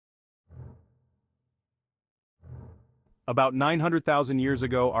About 900,000 years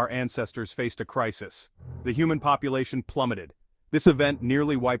ago, our ancestors faced a crisis. The human population plummeted. This event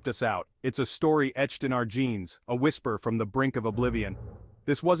nearly wiped us out. It's a story etched in our genes, a whisper from the brink of oblivion.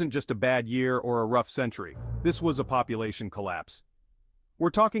 This wasn't just a bad year or a rough century. This was a population collapse. We're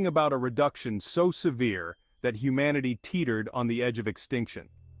talking about a reduction so severe that humanity teetered on the edge of extinction.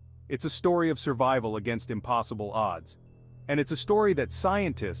 It's a story of survival against impossible odds. And it's a story that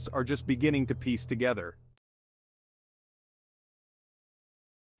scientists are just beginning to piece together.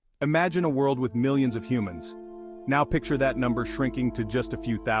 Imagine a world with millions of humans. Now picture that number shrinking to just a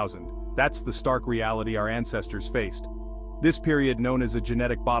few thousand. That's the stark reality our ancestors faced. This period, known as a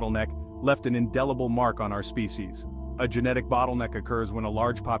genetic bottleneck, left an indelible mark on our species. A genetic bottleneck occurs when a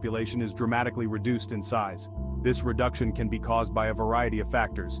large population is dramatically reduced in size. This reduction can be caused by a variety of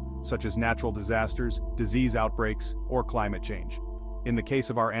factors, such as natural disasters, disease outbreaks, or climate change. In the case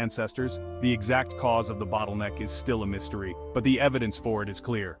of our ancestors, the exact cause of the bottleneck is still a mystery, but the evidence for it is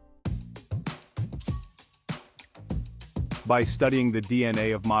clear. By studying the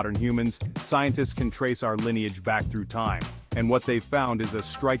DNA of modern humans, scientists can trace our lineage back through time, and what they've found is a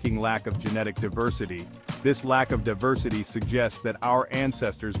striking lack of genetic diversity. This lack of diversity suggests that our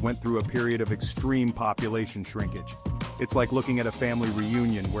ancestors went through a period of extreme population shrinkage. It's like looking at a family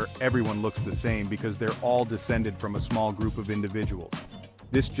reunion where everyone looks the same because they're all descended from a small group of individuals.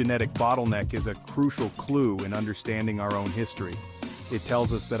 This genetic bottleneck is a crucial clue in understanding our own history. It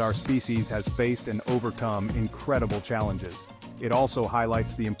tells us that our species has faced and overcome incredible challenges. It also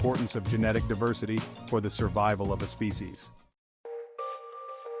highlights the importance of genetic diversity for the survival of a species.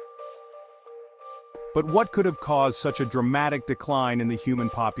 But what could have caused such a dramatic decline in the human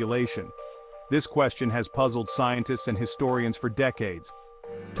population? This question has puzzled scientists and historians for decades.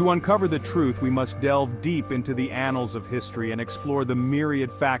 To uncover the truth, we must delve deep into the annals of history and explore the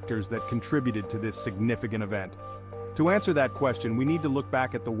myriad factors that contributed to this significant event. To answer that question, we need to look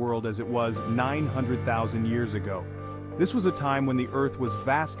back at the world as it was 900,000 years ago. This was a time when the Earth was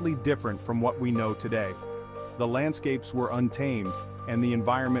vastly different from what we know today. The landscapes were untamed, and the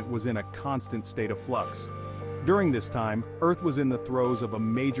environment was in a constant state of flux. During this time, Earth was in the throes of a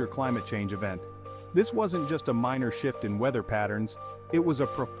major climate change event. This wasn't just a minor shift in weather patterns, it was a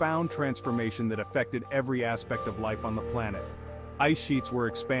profound transformation that affected every aspect of life on the planet. Ice sheets were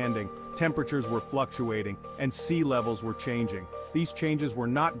expanding, temperatures were fluctuating, and sea levels were changing. These changes were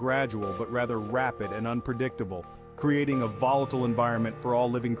not gradual but rather rapid and unpredictable, creating a volatile environment for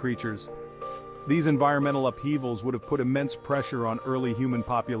all living creatures. These environmental upheavals would have put immense pressure on early human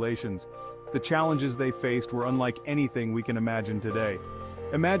populations. The challenges they faced were unlike anything we can imagine today.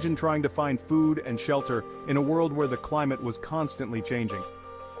 Imagine trying to find food and shelter in a world where the climate was constantly changing.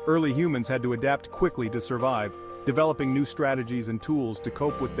 Early humans had to adapt quickly to survive, developing new strategies and tools to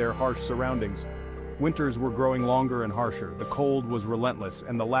cope with their harsh surroundings. Winters were growing longer and harsher, the cold was relentless,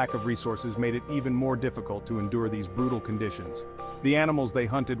 and the lack of resources made it even more difficult to endure these brutal conditions. The animals they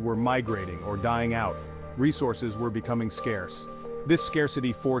hunted were migrating or dying out. Resources were becoming scarce. This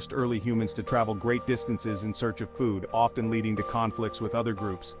scarcity forced early humans to travel great distances in search of food, often leading to conflicts with other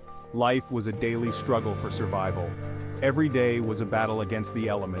groups. Life was a daily struggle for survival. Every day was a battle against the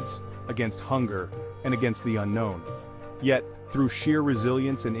elements, against hunger, and against the unknown. Yet, through sheer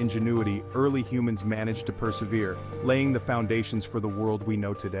resilience and ingenuity, early humans managed to persevere, laying the foundations for the world we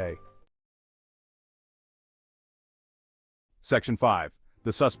know today. Section 5.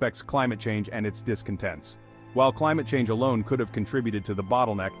 The suspects: climate change and its discontents. While climate change alone could have contributed to the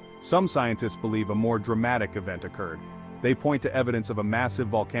bottleneck, some scientists believe a more dramatic event occurred. They point to evidence of a massive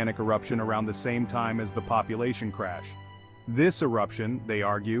volcanic eruption around the same time as the population crash. This eruption, they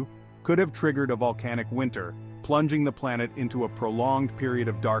argue, could have triggered a volcanic winter, plunging the planet into a prolonged period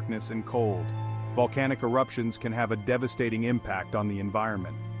of darkness and cold. Volcanic eruptions can have a devastating impact on the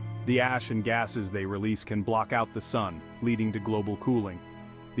environment. The ash and gases they release can block out the sun, leading to global cooling.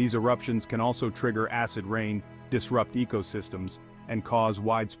 These eruptions can also trigger acid rain, disrupt ecosystems, and cause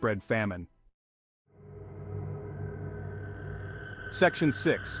widespread famine. Section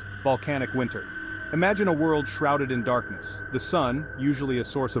 6. Volcanic Winter. Imagine a world shrouded in darkness. The sun, usually a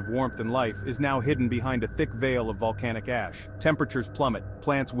source of warmth and life, is now hidden behind a thick veil of volcanic ash. Temperatures plummet,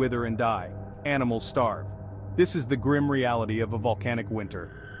 plants wither and die, animals starve. This is the grim reality of a volcanic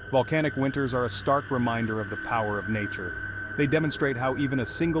winter. Volcanic winters are a stark reminder of the power of nature. They demonstrate how even a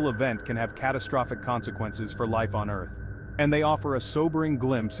single event can have catastrophic consequences for life on Earth. And they offer a sobering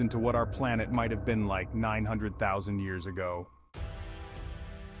glimpse into what our planet might have been like 900,000 years ago.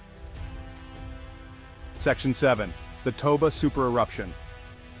 Section 7. The Toba Supereruption.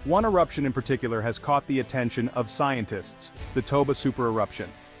 One eruption in particular has caught the attention of scientists: the Toba Supereruption.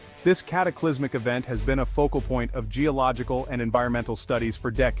 This cataclysmic event has been a focal point of geological and environmental studies for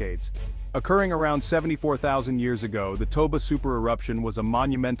decades. Occurring around 74,000 years ago, the Toba Supereruption was a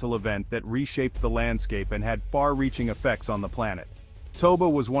monumental event that reshaped the landscape and had far-reaching effects on the planet. Toba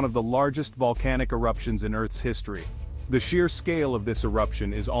was one of the largest volcanic eruptions in Earth's history. The sheer scale of this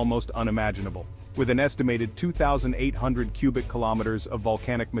eruption is almost unimaginable, with an estimated 2,800 cubic kilometers of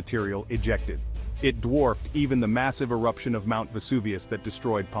volcanic material ejected. It dwarfed even the massive eruption of Mount Vesuvius that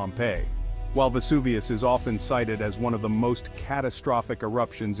destroyed Pompeii. While Vesuvius is often cited as one of the most catastrophic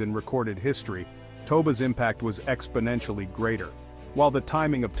eruptions in recorded history, Toba's impact was exponentially greater. While the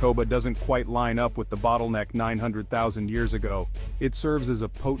timing of Toba doesn't quite line up with the bottleneck 900,000 years ago, it serves as a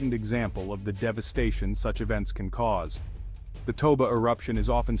potent example of the devastation such events can cause. The Toba eruption is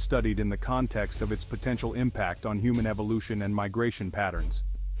often studied in the context of its potential impact on human evolution and migration patterns.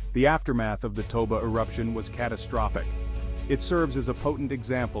 The aftermath of the Toba eruption was catastrophic. It serves as a potent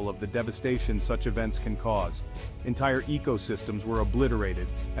example of the devastation such events can cause. Entire ecosystems were obliterated,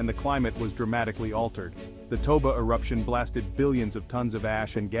 and the climate was dramatically altered. The Toba eruption blasted billions of tons of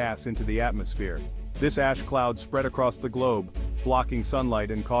ash and gas into the atmosphere. This ash cloud spread across the globe, blocking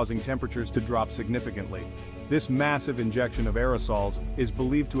sunlight and causing temperatures to drop significantly. This massive injection of aerosols is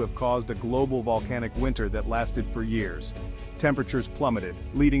believed to have caused a global volcanic winter that lasted for years. Temperatures plummeted,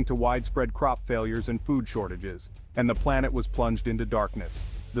 leading to widespread crop failures and food shortages, and the planet was plunged into darkness.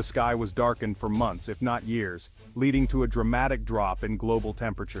 The sky was darkened for months, if not years, leading to a dramatic drop in global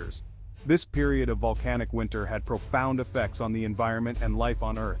temperatures. This period of volcanic winter had profound effects on the environment and life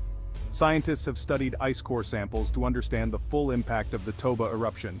on Earth. Scientists have studied ice core samples to understand the full impact of the Toba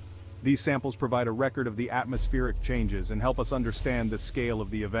eruption. These samples provide a record of the atmospheric changes and help us understand the scale of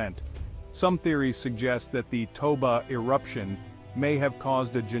the event. Some theories suggest that the Toba eruption may have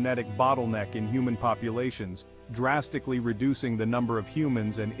caused a genetic bottleneck in human populations, drastically reducing the number of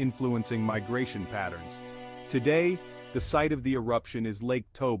humans and influencing migration patterns. Today, the site of the eruption is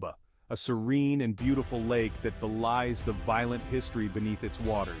Lake Toba, a serene and beautiful lake that belies the violent history beneath its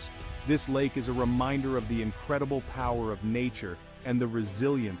waters. This lake is a reminder of the incredible power of nature and the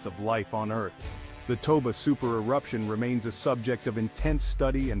resilience of life on Earth. The Toba Supereruption remains a subject of intense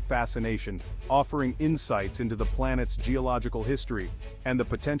study and fascination, offering insights into the planet's geological history and the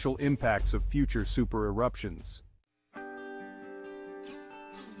potential impacts of future supereruptions.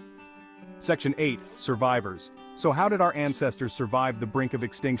 Section 8. Survivors. So how did our ancestors survive the brink of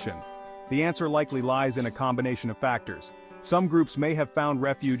extinction? The answer likely lies in a combination of factors. Some groups may have found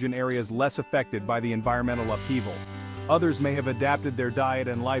refuge in areas less affected by the environmental upheaval. Others may have adapted their diet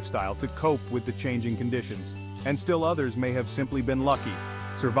and lifestyle to cope with the changing conditions. And still others may have simply been lucky,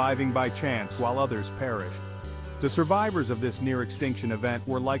 surviving by chance while others perished. The survivors of this near-extinction event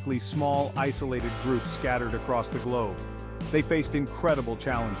were likely small, isolated groups scattered across the globe. They faced incredible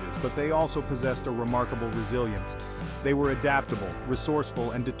challenges, but they also possessed a remarkable resilience. They were adaptable,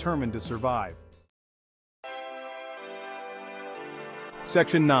 resourceful, and determined to survive.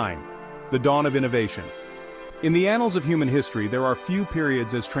 Section 9. The Dawn of Innovation. In the annals of human history, there are few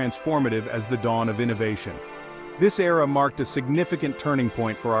periods as transformative as the dawn of innovation. This era marked a significant turning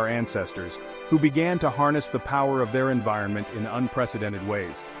point for our ancestors, who began to harness the power of their environment in unprecedented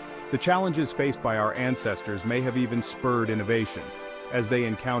ways. The challenges faced by our ancestors may have even spurred innovation. As they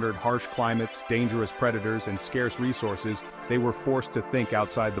encountered harsh climates, dangerous predators, and scarce resources, they were forced to think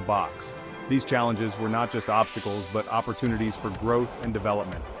outside the box. These challenges were not just obstacles, but opportunities for growth and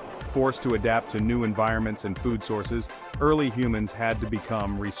development. Forced to adapt to new environments and food sources, early humans had to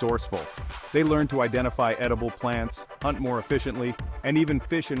become resourceful. They learned to identify edible plants, hunt more efficiently, and even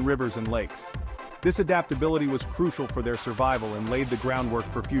fish in rivers and lakes. This adaptability was crucial for their survival and laid the groundwork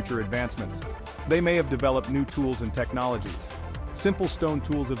for future advancements. They may have developed new tools and technologies. Simple stone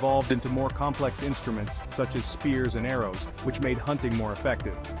tools evolved into more complex instruments, such as spears and arrows, which made hunting more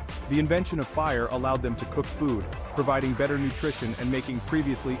effective. The invention of fire allowed them to cook food, providing better nutrition and making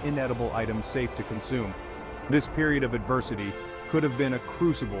previously inedible items safe to consume. This period of adversity could have been a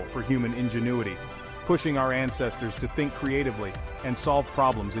crucible for human ingenuity, pushing our ancestors to think creatively and solve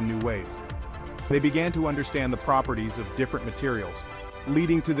problems in new ways. They began to understand the properties of different materials,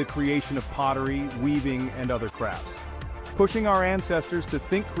 leading to the creation of pottery, weaving, and other crafts. Pushing our ancestors to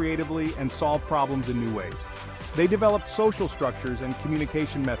think creatively and solve problems in new ways. They developed social structures and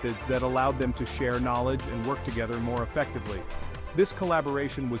communication methods that allowed them to share knowledge and work together more effectively. This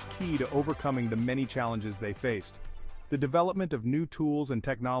collaboration was key to overcoming the many challenges they faced. The development of new tools and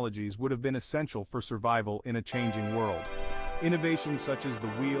technologies would have been essential for survival in a changing world. Innovations such as the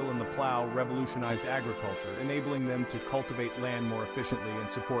wheel and the plow revolutionized agriculture, enabling them to cultivate land more efficiently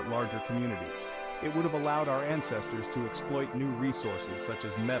and support larger communities. it would have allowed our ancestors to exploit new resources such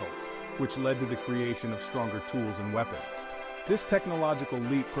as metals, which led to the creation of stronger tools and weapons. This technological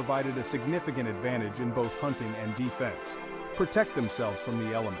leap provided a significant advantage in both hunting and defense. Protect themselves from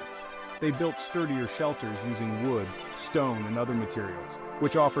the elements. They built sturdier shelters using wood, stone, and other materials,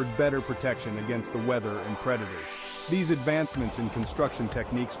 which offered better protection against the weather and predators. These advancements in construction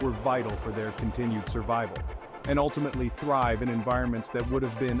techniques were vital for their continued survival, and ultimately thrive in environments that would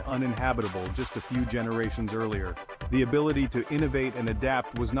have been uninhabitable just a few generations earlier. The ability to innovate and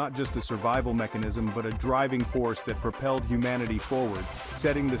adapt was not just a survival mechanism but a driving force that propelled humanity forward,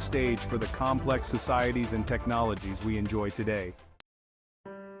 setting the stage for the complex societies and technologies we enjoy today.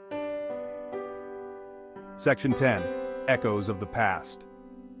 Section 10. Echoes of the Past.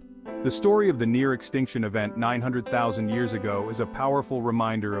 The story of the near-extinction event 900,000 years ago is a powerful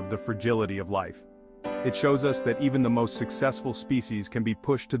reminder of the fragility of life. It shows us that even the most successful species can be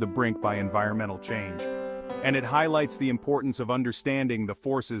pushed to the brink by environmental change. And it highlights the importance of understanding the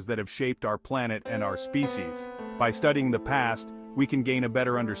forces that have shaped our planet and our species. By studying the past, we can gain a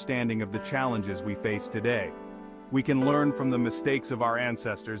better understanding of the challenges we face today. We can learn from the mistakes of our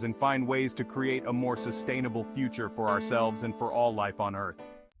ancestors and find ways to create a more sustainable future for ourselves and for all life on Earth.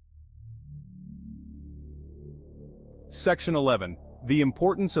 Section 11. The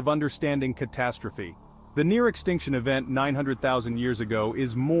importance of understanding catastrophe. The near-extinction event 900,000 years ago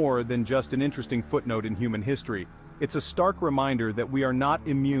is more than just an interesting footnote in human history. It's a stark reminder that we are not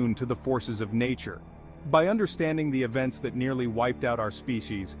immune to the forces of nature. By understanding the events that nearly wiped out our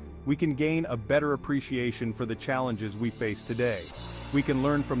species, we can gain a better appreciation for the challenges we face today. We can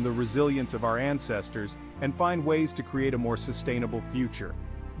learn from the resilience of our ancestors and find ways to create a more sustainable future.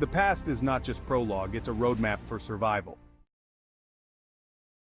 The past is not just prologue, it's a roadmap for survival.